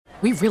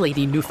We really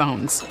need new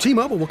phones.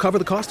 T-Mobile will cover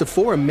the cost of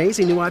 4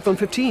 amazing new iPhone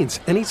 15s,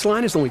 and each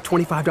line is only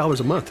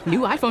 $25 a month. New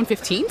iPhone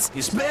 15s?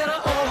 It's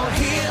better over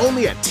here.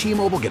 Only at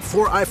T-Mobile, get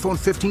 4 iPhone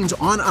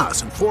 15s on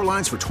us and 4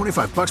 lines for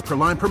 $25 per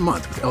line per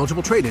month with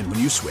eligible trade-in when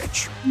you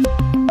switch.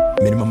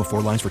 Minimum of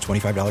 4 lines for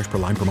 $25 per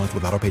line per month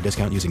with autopay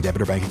discount using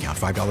debit or bank account.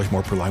 $5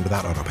 more per line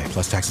without autopay,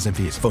 plus taxes and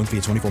fees. Phone fee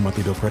at 24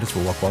 monthly bill credits for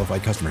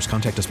well-qualified customers.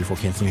 Contact us before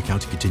canceling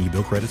account to continue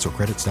bill credits or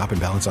credit stop and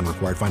balance on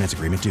required finance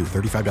agreement due.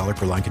 $35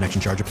 per line connection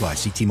charge applies.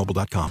 See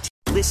T-Mobile.com.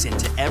 Listen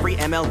to every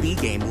MLB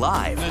game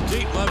live. In the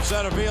deep left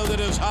center field, it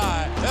is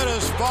high, it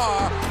is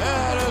far,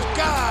 it is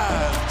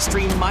gone.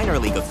 Stream minor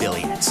league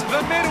affiliates.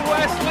 The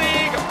Midwest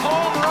League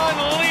home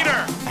run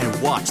leader. And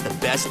watch the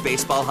best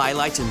baseball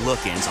highlights and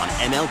look-ins on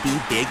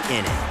MLB Big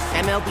Inning.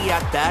 MLB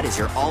At Bat is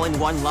your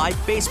all-in-one live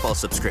baseball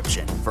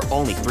subscription for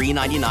only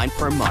 $3.99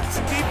 per month.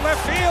 Deep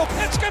left field,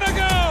 it's gonna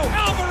go.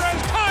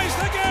 Alvarez ties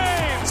the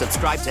game.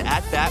 Subscribe to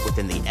At Bat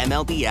within the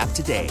MLB app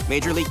today.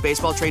 Major League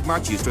Baseball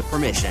trademarks used with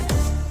permission.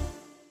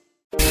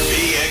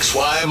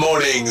 PXY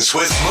Mornings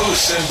with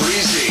Moose and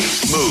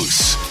Breezy.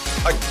 Moose,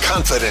 a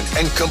confident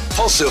and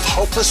compulsive,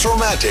 hopeless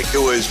romantic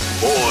who is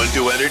born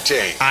to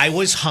entertain. I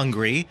was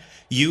hungry.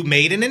 You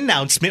made an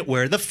announcement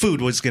where the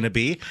food was going to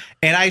be,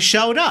 and I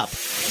showed up.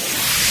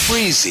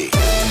 Breezy,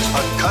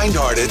 a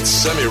kind-hearted,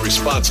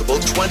 semi-responsible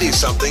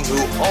 20-something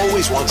who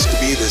always wants to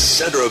be the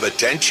center of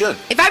attention.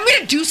 If I'm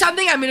going to do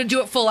something, I'm going to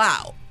do it full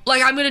out.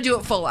 Like, I'm going to do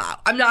it full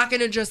out. I'm not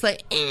going to just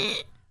like...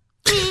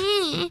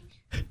 The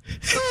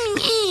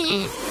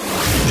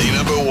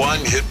number one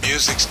hit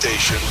music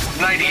station,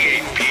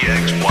 98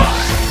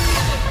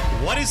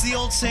 PXY. What is the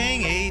old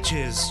saying? Age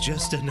is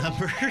just a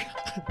number.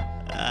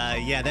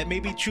 Yeah, that may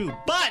be true.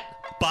 But,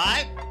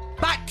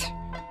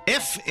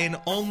 if and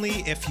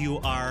only if you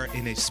are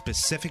in a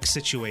specific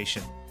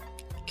situation.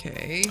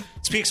 Okay.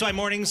 It's PXY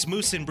Mornings.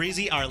 Moose and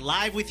Breezy are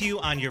live with you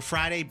on your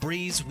Friday.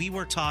 Breeze, we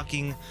were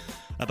talking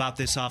about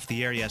this off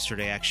the air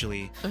yesterday,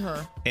 actually.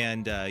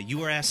 And you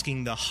were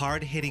asking the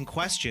hard-hitting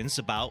questions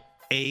about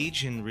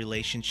age and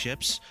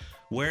relationships.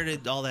 Where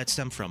did all that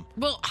stem from?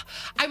 Well,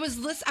 I was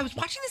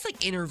watching this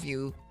like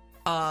interview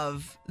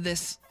of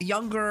this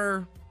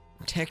younger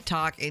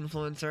TikTok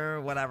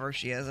influencer, whatever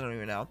she is, I don't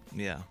even know.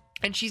 Yeah.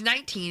 And she's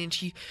 19, and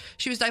she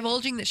was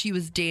divulging that she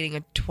was dating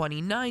a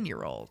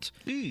 29-year-old.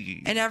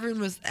 And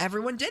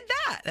everyone did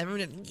that.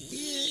 Everyone did.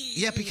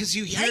 Yeah, because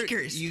you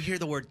hear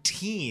the word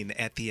teen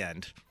at the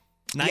end.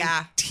 19.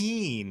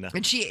 Yeah.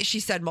 And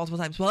she said multiple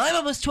times, well, I'm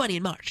almost 20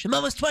 in March. I'm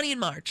almost 20 in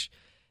March.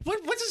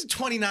 What is a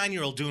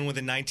 29-year-old doing with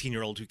a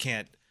 19-year-old who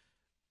can't?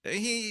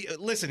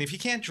 Listen, if you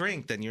can't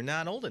drink, then you're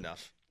not old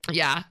enough.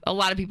 Yeah, a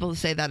lot of people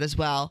say that as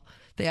well.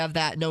 They have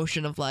that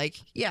notion of like,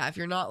 yeah, if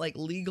you're not like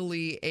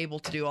legally able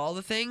to do all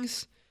the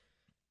things,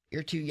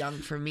 you're too young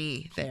for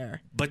me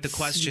there. But the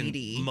question,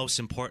 sweetie. most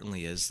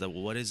importantly, is that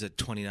what does a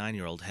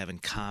 29-year-old have in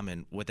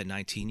common with a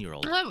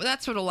 19-year-old? Well,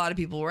 that's what a lot of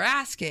people were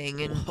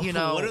asking, and you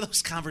know, what do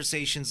those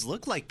conversations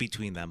look like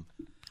between them?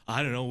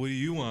 I don't know. What do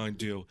you want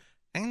to do?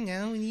 I don't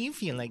know. What do you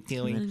feel like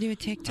doing? Want to do a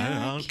TikTok?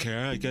 I don't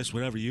care. I guess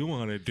whatever you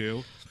want to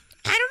do.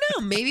 I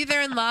don't know. Maybe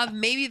they're in love.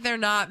 Maybe they're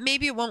not.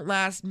 Maybe it won't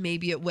last.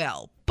 Maybe it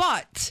will.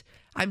 But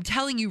I'm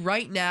telling you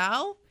right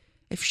now,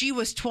 if she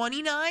was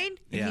 29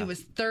 and he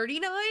was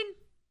 39,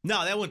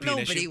 no, that wouldn't be an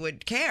issue. Nobody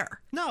would care.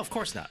 No, of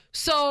course not.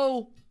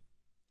 So,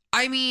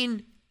 I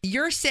mean,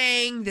 you're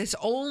saying this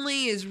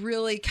only is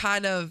really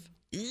kind of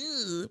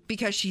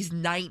because she's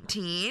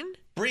 19?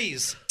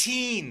 Breeze,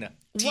 teen.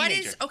 Teenager. What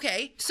is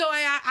okay? So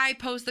I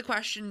posed the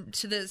question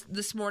to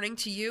this morning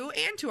to you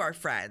and to our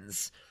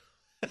friends.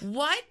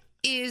 What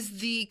is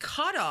the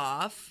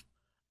cutoff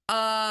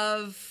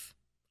of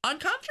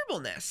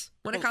uncomfortableness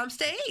when it comes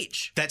to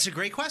age? That's a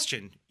great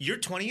question. You're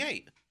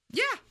 28.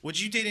 Yeah. Would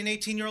you date an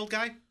 18-year-old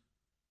guy?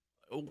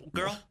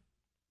 Girl?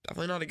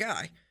 Definitely not a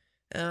guy.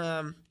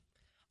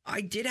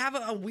 I did have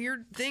a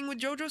weird thing with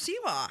JoJo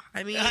Siwa.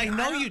 I mean, I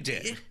know you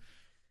did.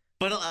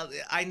 But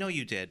I know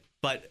you did.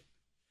 But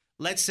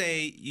let's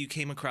say you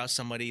came across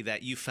somebody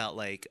that you felt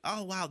like,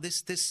 oh wow,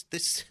 this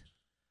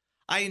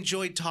I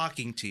enjoyed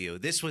talking to you.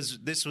 This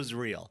was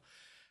real.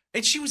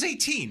 And she was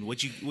 18.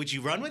 Would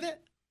you run with it?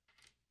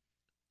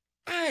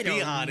 I don't know.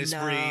 Be honest,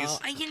 Breeze.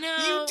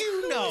 You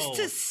do know. Who's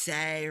to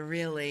say,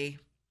 really?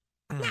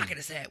 I'm not going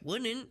to say I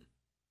wouldn't.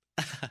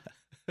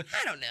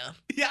 I don't know.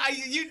 Yeah,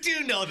 you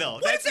do know, though.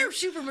 What if they're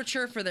super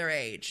mature for their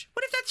age?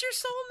 What if that's your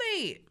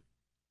soulmate?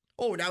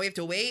 Oh, now we have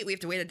to wait. We have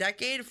to wait a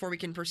decade before we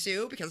can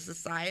pursue because of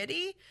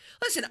society.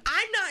 Listen,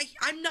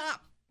 I'm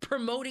not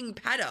promoting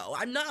pedo.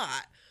 I'm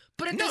not.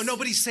 But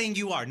nobody's saying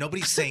you are.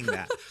 Nobody's saying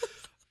that.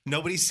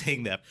 Nobody's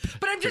saying that.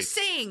 But I'm just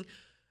saying,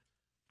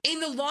 in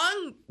the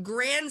long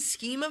grand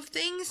scheme of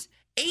things,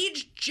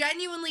 age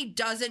genuinely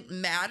doesn't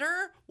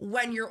matter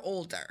when you're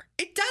older.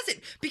 It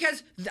doesn't,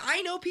 because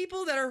I know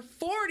people that are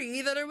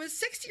 40 that are with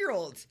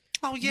 60-year-olds.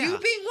 Oh, yeah. You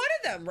being one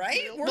of them,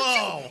 right?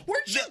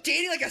 Weren't you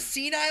dating like a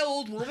senile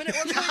old woman at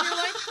one point in your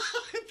life?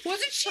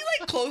 Wasn't she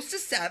like close to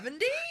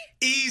 70?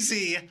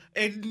 Easy.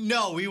 And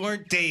no, we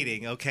weren't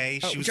dating, okay?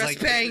 She was just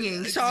like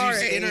banging. Sorry.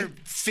 She was in her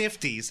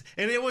 50s.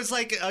 And it was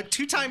like a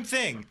 2-time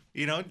thing,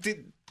 you know?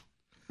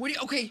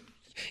 Okay,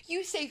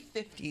 you say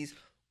 50s.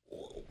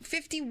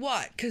 50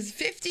 what? Because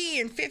 50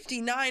 and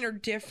 59 are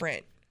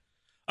different.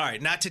 All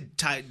right, not to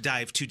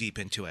dive too deep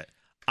into it.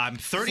 I'm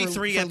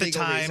 33 at the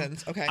time.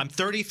 Reasons. Okay. I'm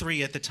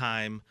 33 at the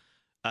time.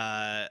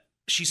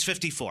 She's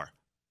 54.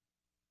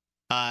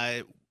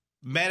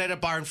 Met at a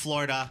bar in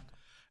Florida.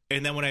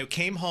 And then when I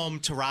came home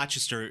to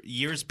Rochester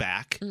years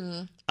back,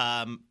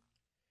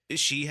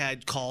 she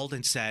had called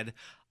and said,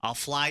 I'll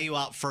fly you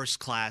out first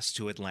class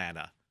to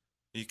Atlanta.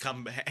 You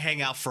come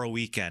hang out for a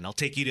weekend. I'll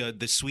take you to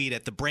the suite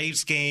at the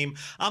Braves game.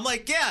 I'm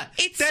like, yeah,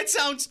 that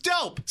sounds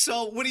dope.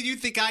 So what did you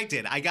think I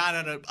did? I got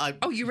on a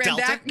you ran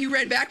Delta. You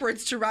ran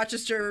backwards to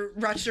Rochester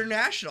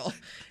National,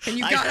 and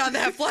you got on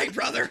that flight,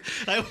 brother.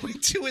 I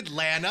went to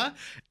Atlanta,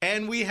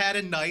 and we had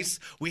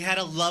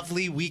a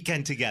lovely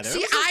weekend together.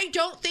 See, I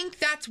don't think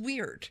that's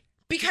weird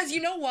because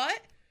you know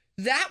what?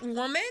 That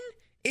woman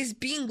is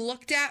being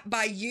looked at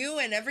by you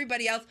and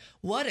everybody else.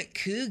 What a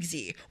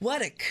cougsy.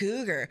 What a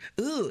cougar.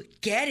 Ooh,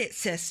 get it,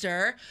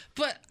 sister.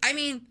 But, I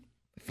mean,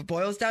 if it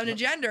boils down to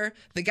gender,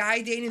 the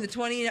guy dating the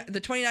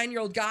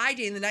 29-year-old guy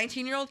dating the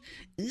 19-year-old,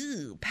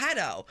 ooh,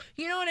 pedo.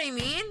 You know what I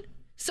mean?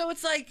 So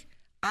it's like,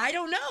 I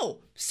don't know.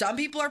 Some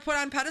people are put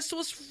on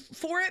pedestals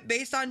for it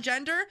based on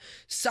gender.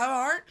 Some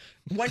aren't.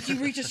 Once you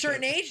reach a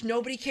certain age,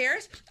 nobody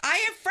cares.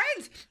 I have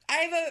friends. I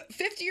have a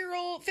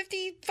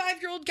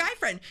 55-year-old guy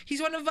friend.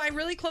 He's one of my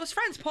really close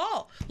friends,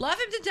 Paul. Love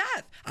him to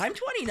death. I'm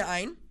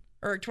 29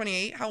 or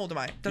 28. How old am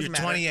I? Doesn't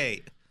matter. You're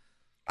 28.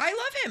 I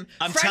love him.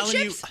 I'm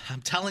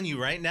telling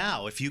you right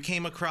now, if you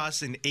came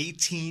across an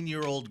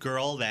 18-year-old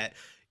girl that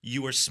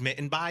you were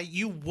smitten by,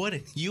 you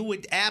wouldn't. You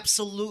would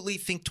absolutely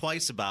think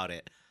twice about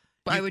it.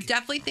 I would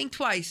definitely think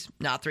twice,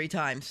 not 3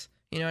 times.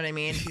 You know what I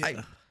mean?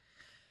 Yeah.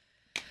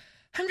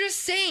 I'm just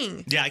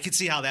saying. Yeah, I could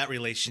see how that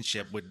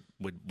relationship would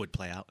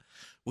play out.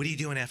 What are you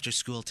doing after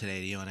school today?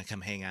 Do you want to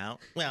come hang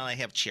out? Well, I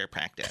have cheer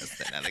practice.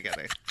 And then I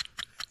gotta...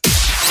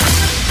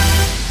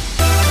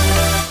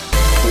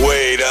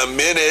 Wait a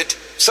minute.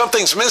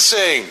 Something's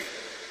missing.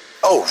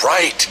 Oh,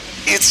 right.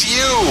 It's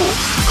you.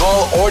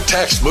 Call or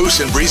text Moose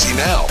and Breezy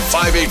now.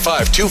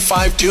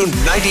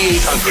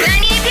 585-252-9800.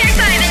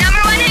 98.5, the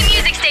number 1 hit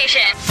music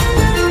station.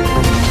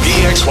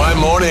 PXY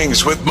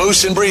Mornings with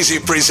Moose and Breezy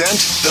present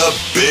the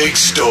big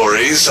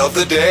stories of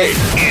the day.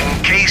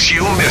 In case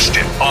you missed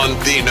it on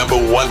the number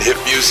 1 hit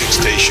music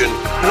station,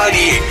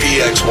 98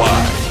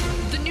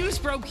 PXY. The news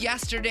broke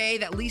yesterday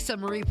that Lisa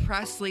Marie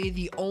Presley,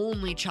 the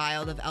only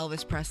child of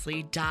Elvis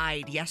Presley,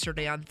 died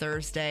yesterday on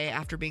Thursday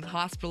after being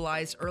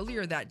hospitalized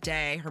earlier that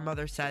day. Her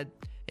mother said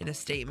in a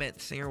statement,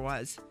 the singer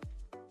was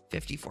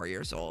 54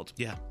 years old.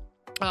 Yeah.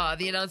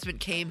 The announcement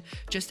came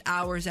just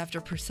hours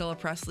after Priscilla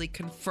Presley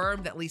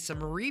confirmed that Lisa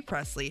Marie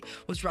Presley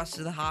was rushed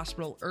to the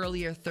hospital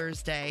earlier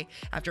Thursday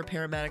after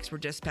paramedics were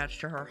dispatched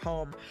to her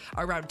home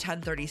around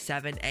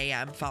 10:37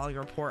 a.m. following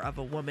a report of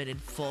a woman in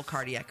full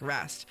cardiac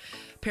arrest.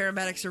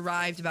 Paramedics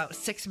arrived about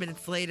 6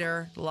 minutes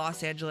later. The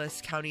Los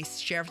Angeles County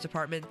Sheriff's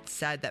Department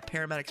said that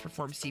paramedics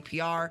performed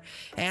CPR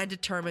and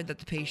determined that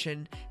the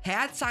patient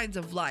had signs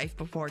of life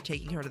before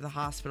taking her to the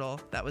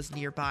hospital that was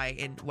nearby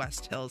in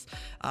West Hills,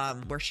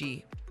 where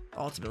she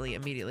ultimately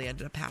immediately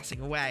ended up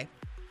passing away.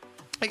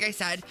 Like I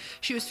said,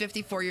 she was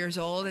 54 years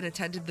old and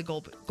attended the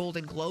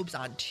Golden Globes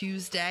on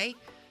Tuesday.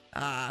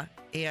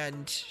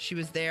 And she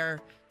was there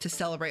to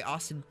celebrate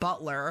Austin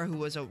Butler, who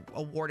was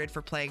awarded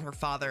for playing her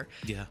father,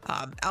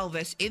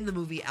 Elvis, in the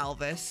movie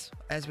Elvis.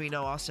 As we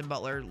know, Austin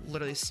Butler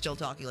literally is still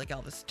talking like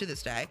Elvis to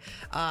this day.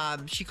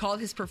 She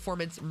called his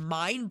performance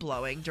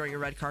mind-blowing during a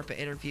red carpet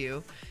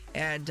interview.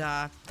 And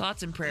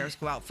thoughts and prayers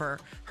go out for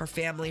her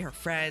family, her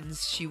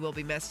friends. She will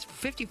be missed.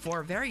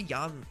 54, very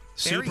young.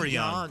 Super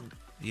young.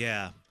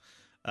 Yeah.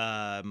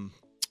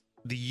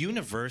 The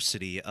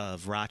University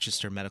of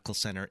Rochester Medical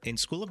Center and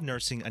School of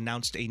Nursing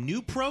announced a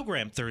new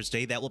program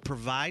Thursday that will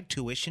provide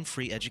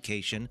tuition-free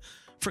education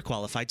for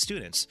qualified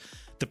students.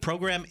 The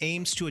program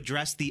aims to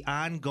address the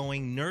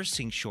ongoing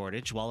nursing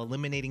shortage while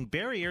eliminating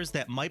barriers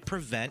that might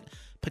prevent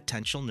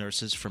potential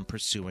nurses from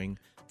pursuing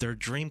their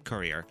dream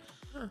career.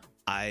 Huh.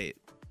 I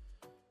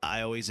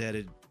always had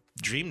a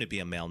dream to be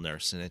a male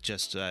nurse, and it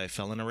just I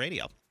fell into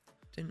radio.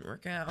 Didn't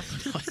work out.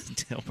 No,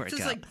 it didn't work out.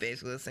 It's like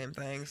basically the same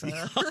thing. So.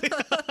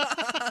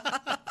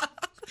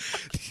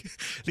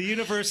 The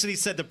university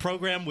said the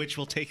program, which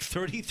will take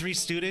 33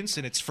 students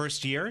in its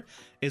first year,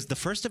 is the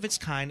first of its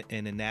kind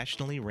in a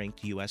nationally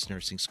ranked U.S.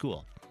 nursing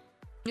school.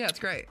 Yeah, it's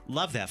great.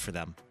 Love that for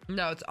them.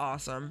 No, it's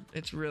awesome.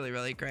 It's really,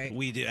 really great.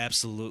 We do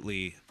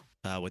absolutely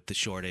with the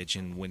shortage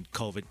and when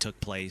COVID took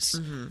place.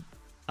 Mm-hmm.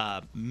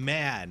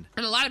 Man,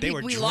 and a lot of they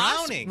people were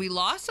drowning. We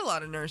lost a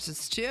lot of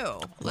nurses too.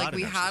 Like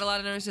we had a lot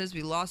of nurses,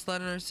 we lost a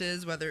lot of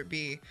nurses, whether it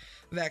be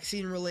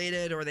vaccine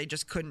related or they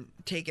just couldn't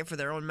take it for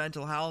their own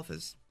mental health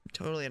is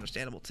totally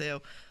understandable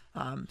too.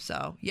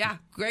 So yeah,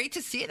 great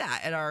to see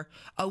that at our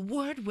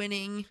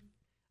award-winning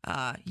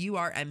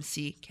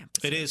URMC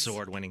campus. It is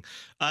award-winning.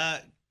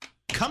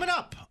 Coming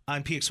up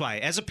on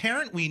PXY, as a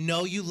parent, we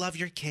know you love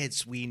your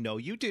kids. We know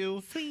you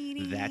do.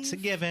 Sweeties. That's a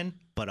given.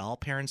 But all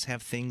parents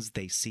have things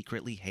they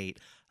secretly hate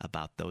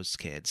about those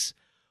kids.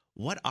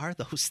 What are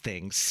those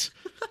things?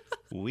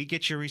 We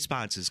get your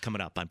responses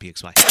coming up on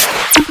PXY.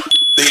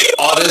 The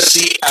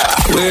Odyssey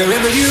app.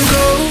 Wherever you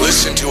go.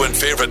 Listen to and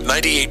favorite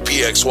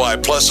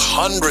 98PXY plus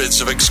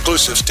hundreds of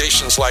exclusive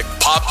stations like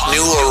Pop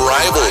New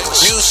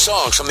Arrivals. New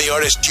songs from the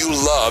artists you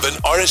love and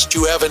artists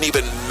you haven't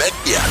even met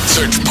yet.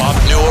 Search Pop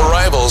New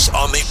Arrivals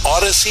on the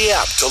Odyssey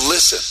app to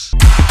listen.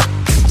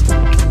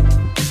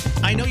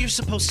 I know you're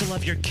supposed to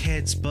love your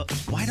kids, but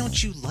why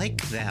don't you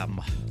like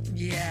them?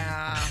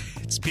 Yeah.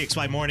 It's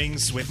PXY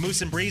Mornings with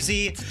Moose and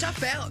Breezy. It's a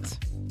tough balance.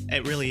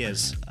 It really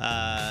is.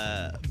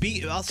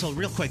 Also,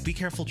 real quick, be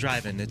careful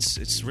driving.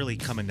 It's really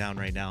coming down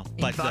right now.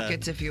 In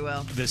buckets, if you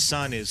will. The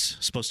sun is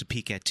supposed to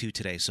peak at 2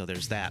 today, so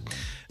there's that.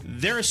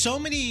 There are so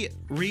many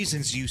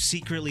reasons you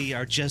secretly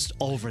are just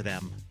over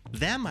them.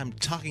 Them, I'm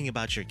talking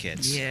about your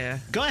kids. Yeah.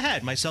 Go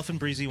ahead. Myself and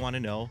Breezy want to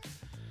know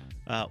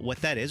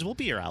what that is. We'll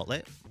be your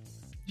outlet.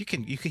 You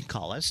can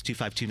call us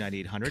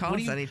 252-9800. Call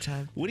us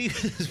anytime. What do you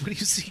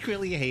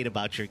secretly hate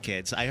about your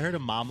kids? I heard a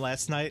mom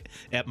last night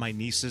at my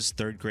niece's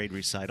 3rd grade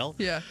recital.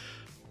 Yeah.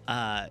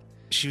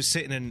 She was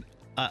sitting in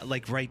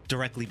right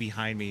directly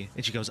behind me,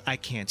 and she goes, "I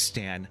can't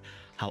stand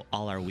how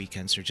all our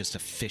weekends are just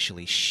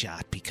officially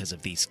shot because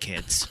of these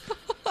kids."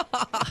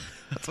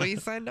 That's what you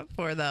signed up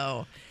for,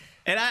 though.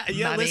 And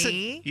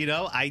listen,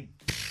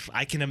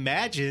 I can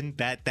imagine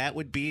that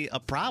would be a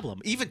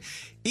problem.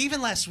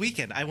 Even last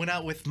weekend, I went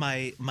out with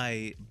my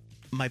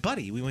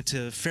buddy. We went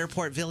to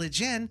Fairport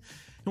Village Inn,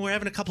 and we're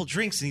having a couple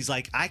drinks, and he's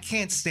like, "I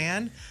can't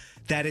stand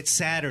that it's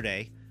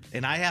Saturday,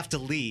 and I have to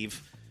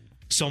leave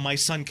so my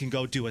son can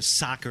go do a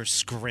soccer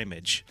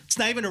scrimmage." It's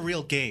not even a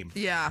real game.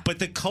 Yeah. But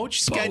the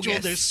coach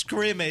scheduled a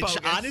scrimmage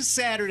on a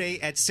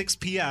Saturday at 6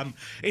 p.m.,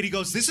 and he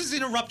goes, "This is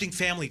interrupting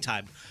family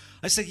time."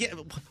 I said, "Yeah,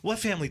 what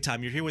family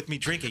time? You're here with me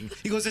drinking."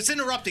 He goes, "It's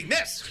interrupting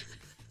this."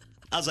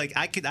 I was like,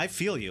 I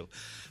feel you.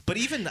 But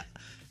even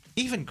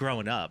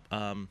growing up,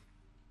 I'll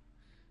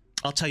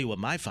tell you what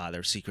my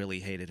father secretly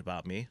hated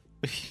about me.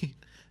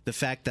 The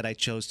fact that I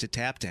chose to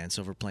tap dance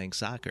over playing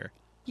soccer.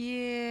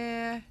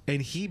 Yeah.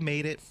 And he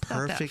made it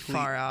perfectly not that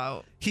far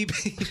out. He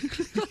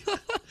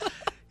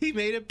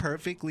made it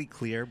perfectly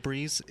clear,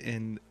 Breeze,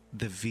 in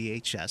the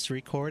VHS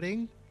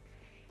recording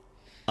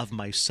of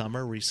my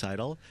summer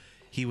recital.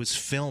 He was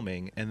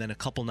filming, and then a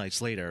couple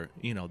nights later,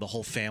 the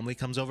whole family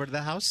comes over to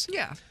the house.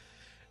 Yeah.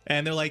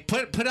 And they're like,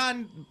 put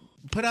on,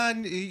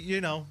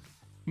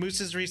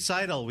 Moose's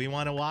recital. We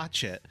want to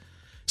watch it.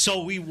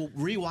 So we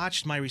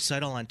rewatched my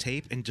recital on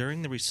tape, and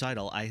during the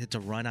recital, I had to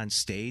run on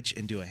stage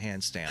and do a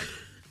handstand.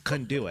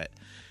 Couldn't do it.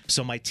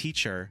 So my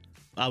teacher,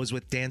 I was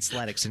with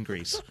Danceletics in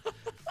Greece.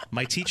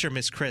 My teacher,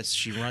 Miss Chris,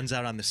 she runs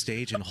out on the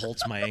stage and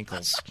holds my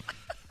ankles.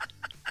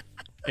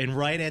 And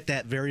right at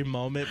that very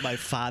moment, my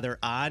father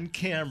on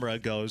camera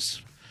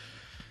goes,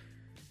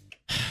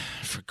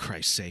 "For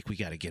Christ's sake, we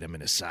got to get him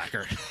into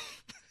soccer."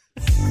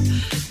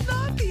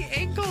 Not the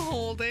ankle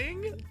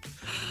holding.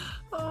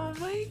 Oh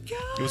my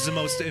God. It was the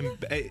most.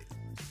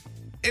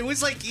 It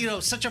was like,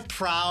 such a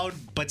proud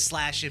but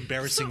 /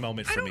 embarrassing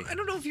moment for me. I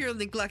don't know if you're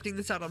neglecting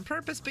this out on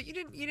purpose, but you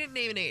didn't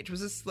name an age.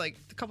 Was this like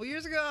a couple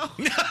years ago?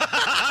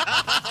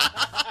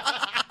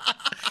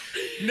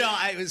 No,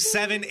 I was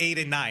 7, 8,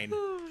 and 9.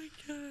 Oh my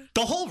God.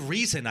 The whole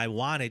reason I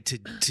wanted to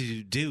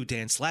do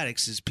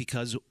Danceletics is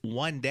because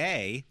one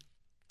day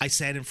I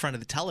sat in front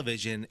of the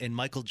television and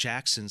Michael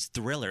Jackson's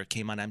Thriller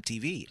came on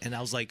MTV, and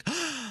I was like,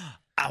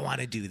 I want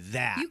to do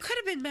that. You could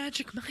have been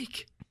Magic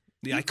Mike.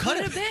 Yeah, I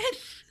could have been.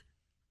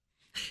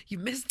 You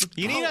missed the boat.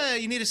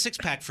 You need a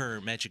 6-pack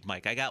for Magic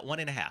Mike. I got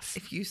 1.5.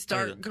 If you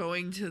start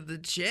going to the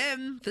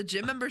gym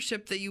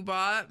membership that you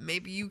bought,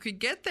 maybe you could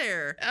get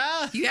there.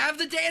 You have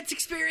the dance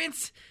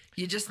experience.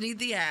 You just need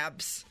the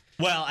abs.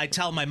 Well, I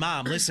tell my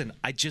mom, listen,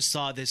 I just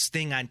saw this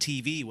thing on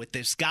TV with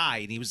this guy,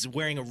 and he was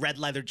wearing a red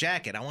leather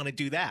jacket. I want to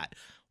do that.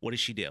 What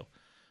does she do?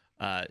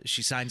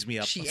 She signs me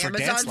up for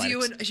Danceletics.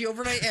 You and she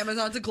overnight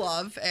Amazons a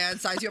glove and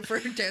signs you up for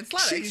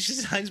Danceletics. She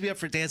signs me up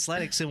for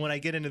Danceletics, and when I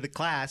get into the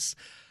class,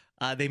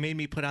 they made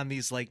me put on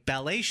these like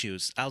ballet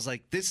shoes. I was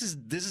like, this is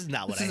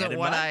not what I had in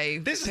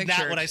mind. This is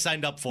not what I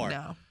signed up for.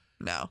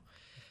 No.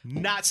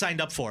 Not signed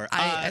up for.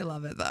 I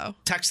love it though.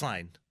 Text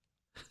line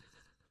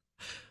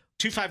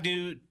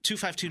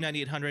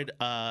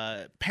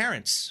 252-9800.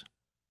 Parents,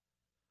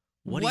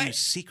 what do you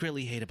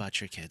secretly hate about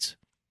your kids?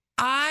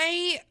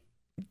 I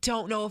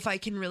don't know if I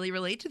can really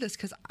relate to this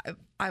because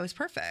I was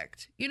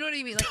perfect. You know what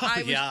I mean? Like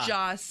I was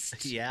just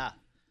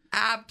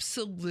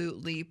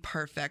absolutely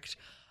perfect.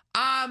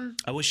 I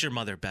wish your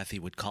mother Bethy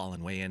would call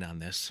and weigh in on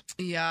this.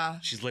 Yeah,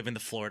 she's living the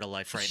Florida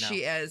life right now. She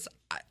is.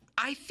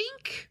 I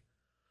think.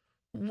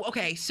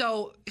 Okay,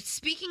 so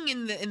speaking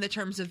in the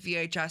terms of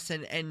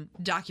VHS and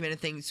documented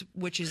things,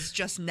 which is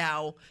just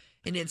now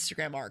an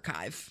Instagram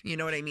archive. You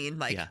know what I mean?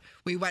 Like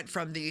we went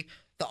from the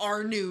the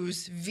R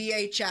News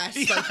VHS,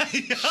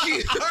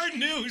 huge, R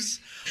News,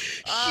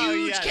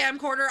 huge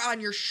camcorder on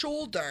your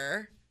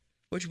shoulder,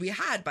 which we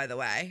had, by the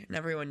way,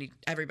 and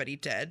everybody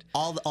did.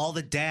 All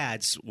the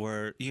dads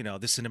were, the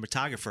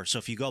cinematographer. So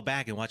if you go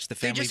back and watch the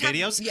family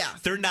videos,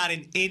 they're not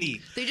in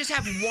any. They just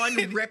have one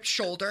ripped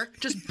shoulder,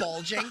 just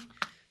bulging.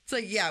 It's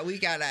like, yeah, we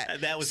got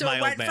it. That was so my it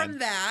old went man. from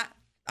that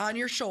on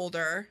your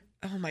shoulder.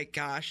 Oh my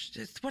gosh,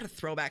 what a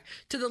throwback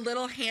to the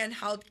little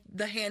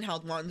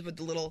handheld ones with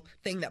the little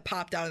thing that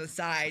popped out of the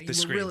side.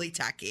 You were really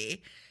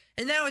techie,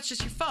 and now it's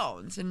just your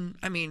phones. And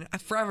I mean,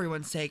 for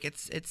everyone's sake,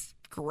 it's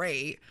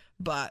great,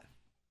 but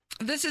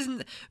this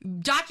isn't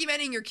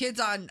documenting your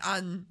kids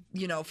on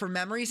for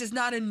memories is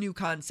not a new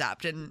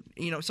concept, and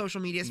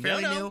social media is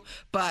fairly new.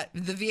 But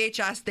the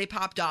VHS, they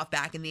popped off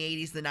back in the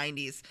 80s, the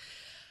 90s.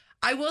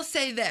 I will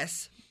say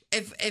this: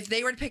 if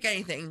they were to pick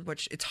anything,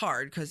 which it's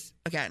hard because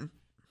again.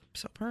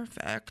 So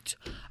perfect.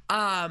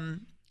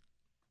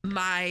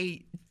 My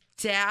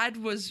dad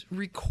was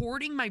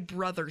recording my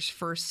brother's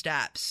first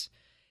steps,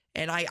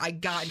 and I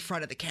got in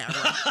front of the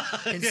camera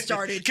and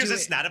started because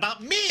it's not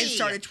about me. And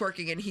started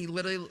twerking, and he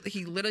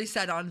literally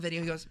said on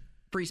video, he goes,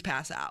 "Breeze,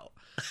 pass out,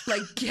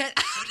 like get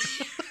out of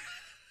here."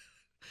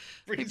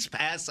 Breeze,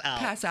 pass out,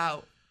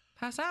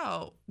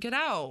 get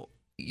out.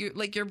 You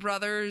like your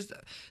brothers.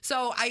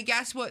 So I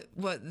guess what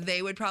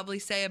they would probably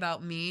say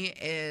about me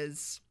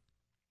is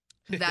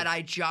that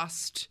I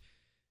just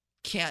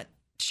can't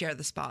share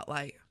the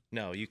spotlight.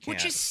 No, you can't.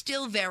 Which is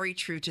still very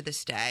true to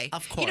this day.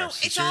 Of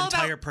course. It's your all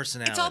entire about,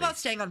 personality. It's all about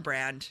staying on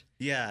brand.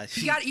 Yeah.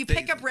 You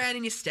pick a brand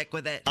and you stick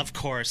with it. Of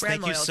course.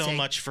 Brand Thank loyalty. you so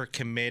much for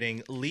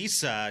committing.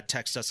 Lisa,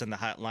 text us on the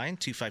hotline,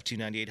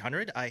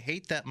 252-9800. I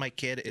hate that my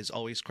kid is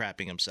always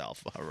crapping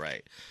himself. All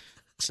right.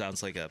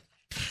 Sounds like a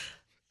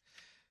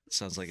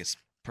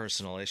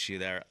personal issue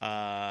there.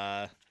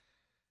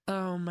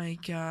 Oh my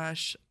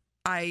gosh.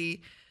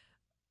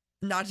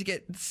 Not to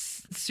get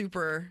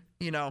super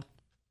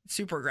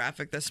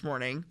graphic this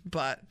morning,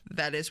 but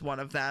that is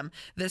one of them.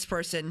 This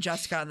person,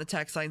 Jessica on the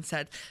text line,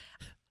 said,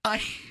 I'll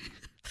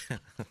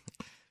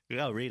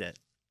read it.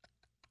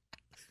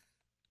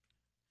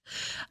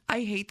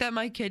 I hate that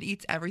my kid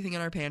eats everything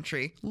in our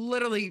pantry.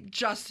 Literally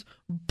just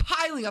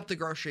piling up the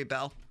grocery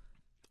bill.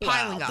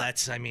 Piling up.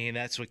 That's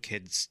what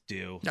kids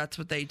do. That's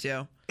what they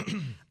do.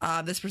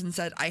 This person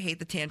said, I hate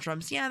the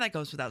tantrums. Yeah, that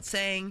goes without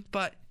saying,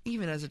 but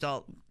even as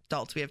adults,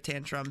 we have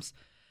tantrums.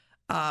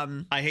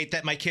 I hate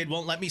that my kid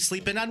won't let me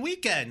sleep in on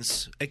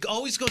weekends. It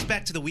always goes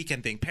back to the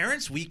weekend thing.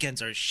 Parents'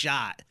 weekends are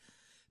shot.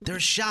 They're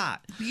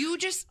shot.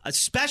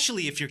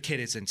 Especially if your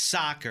kid is in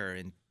soccer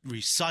and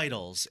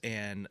recitals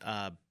and,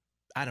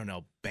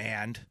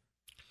 band.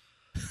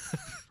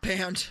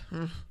 Band.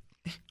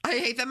 I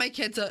hate that my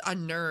kid's a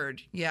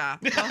nerd. Yeah.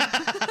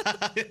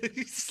 I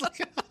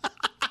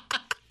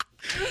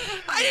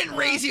didn't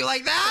raise you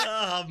like that.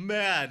 Oh,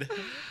 man.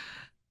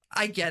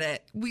 I get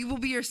it. We will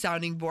be your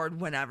sounding board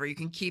whenever. You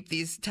can keep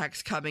these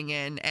texts coming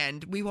in,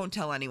 and we won't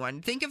tell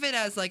anyone. Think of it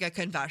as like a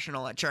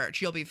confessional at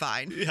church. You'll be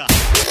fine. Yeah.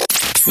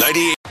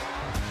 98.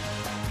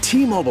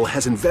 T-Mobile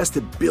has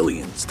invested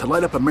billions to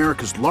light up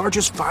America's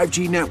largest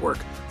 5G network,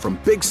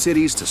 from big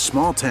cities to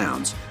small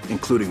towns,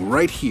 including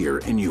right here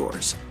in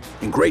yours.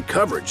 And great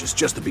coverage is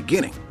just the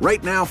beginning.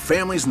 Right now,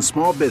 families and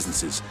small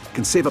businesses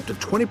can save up to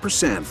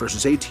 20%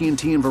 versus AT&T and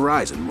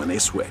Verizon when they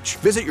switch.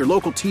 Visit your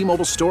local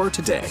T-Mobile store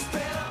today.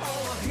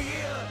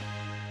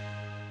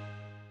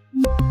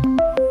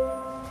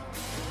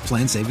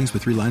 Plan savings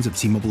with 3 lines of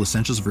T-Mobile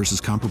Essentials versus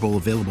comparable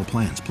available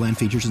plans. Plan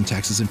features and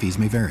taxes and fees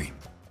may vary.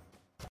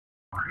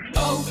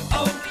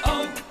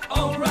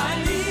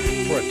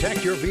 O'Reilly.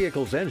 Protect your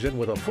vehicle's engine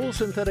with a full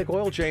synthetic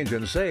oil change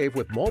and save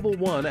with Mobil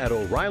 1 at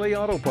O'Reilly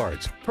Auto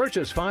Parts.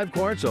 Purchase 5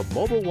 quarts of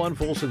Mobil 1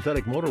 full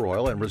synthetic motor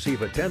oil and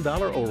receive a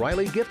 $10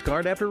 O'Reilly gift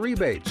card after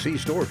rebate. See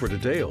store for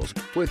details.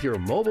 With your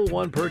Mobil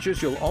 1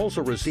 purchase, you'll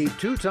also receive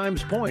 2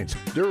 times points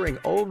during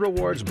O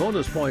Rewards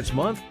Bonus Points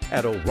Month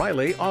at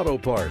O'Reilly Auto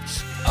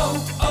Parts.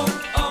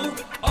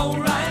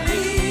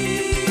 O'Reilly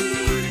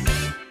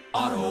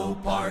Auto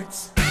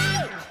Parts.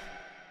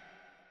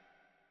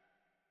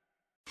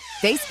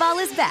 Baseball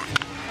is back,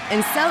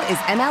 and so is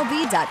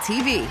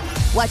MLB.tv.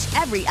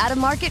 Watch every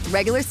out-of-market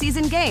regular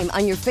season game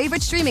on your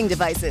favorite streaming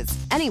devices,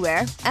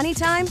 anywhere,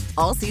 anytime,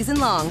 all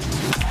season long.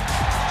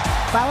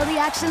 Follow the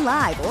action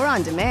live or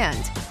on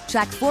demand.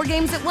 Track 4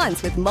 games at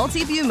once with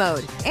multi-view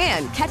mode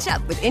and catch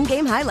up with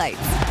in-game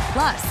highlights.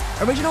 Plus,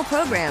 original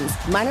programs,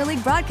 minor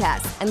league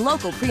broadcasts, and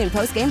local pre- and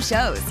post-game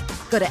shows.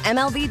 Go to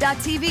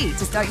MLB.tv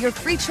to start your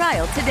free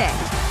trial today.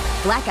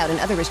 Blackout and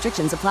other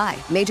restrictions apply.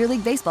 Major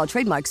League Baseball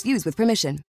trademarks used with permission.